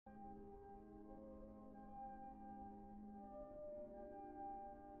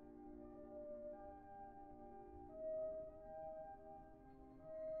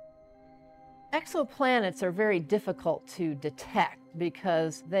Exoplanets are very difficult to detect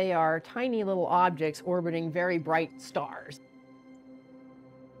because they are tiny little objects orbiting very bright stars.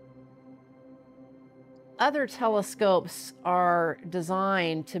 Other telescopes are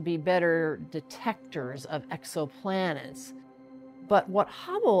designed to be better detectors of exoplanets. But what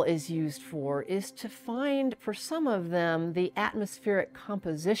Hubble is used for is to find, for some of them, the atmospheric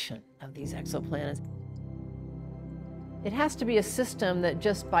composition of these exoplanets. It has to be a system that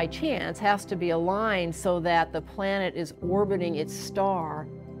just by chance has to be aligned so that the planet is orbiting its star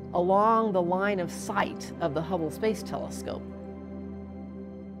along the line of sight of the Hubble Space Telescope.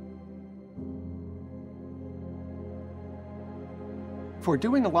 For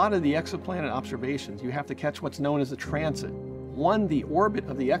doing a lot of the exoplanet observations, you have to catch what's known as a transit. One, the orbit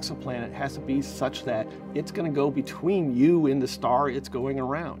of the exoplanet has to be such that it's going to go between you and the star it's going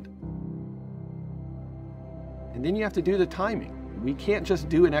around. And then you have to do the timing. We can't just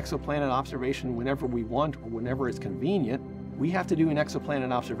do an exoplanet observation whenever we want or whenever it's convenient. We have to do an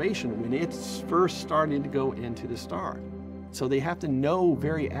exoplanet observation when it's first starting to go into the star. So they have to know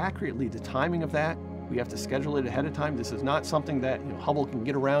very accurately the timing of that. We have to schedule it ahead of time. This is not something that Hubble can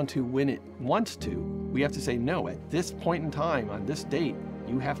get around to when it wants to. We have to say, no, at this point in time, on this date,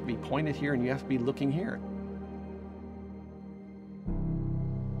 you have to be pointed here and you have to be looking here.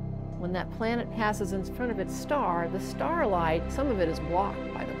 When that planet passes in front of its star, the starlight, some of it is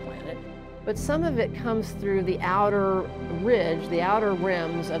blocked by the planet, but some of it comes through the outer ridge, the outer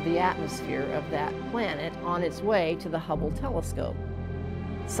rims of the atmosphere of that planet on its way to the Hubble telescope.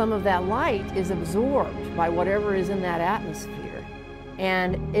 Some of that light is absorbed by whatever is in that atmosphere,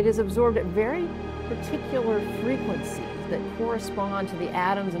 and it is absorbed at very particular frequencies that correspond to the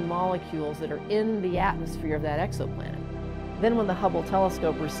atoms and molecules that are in the atmosphere of that exoplanet. Then when the Hubble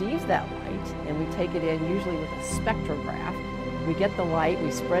telescope receives that light, and we take it in usually with a spectrograph, we get the light, we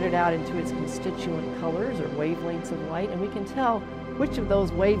spread it out into its constituent colors or wavelengths of light, and we can tell which of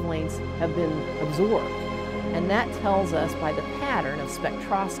those wavelengths have been absorbed. And that tells us by the pattern of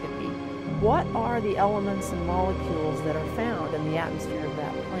spectroscopy what are the elements and molecules that are found in the atmosphere of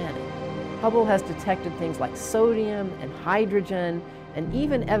that planet. Hubble has detected things like sodium and hydrogen and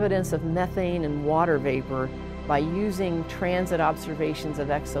even evidence of methane and water vapor by using transit observations of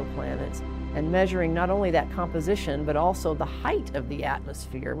exoplanets and measuring not only that composition but also the height of the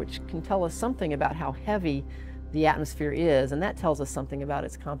atmosphere, which can tell us something about how heavy the atmosphere is, and that tells us something about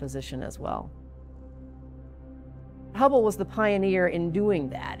its composition as well. Hubble was the pioneer in doing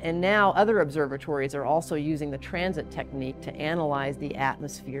that, and now other observatories are also using the transit technique to analyze the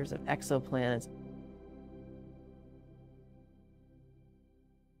atmospheres of exoplanets.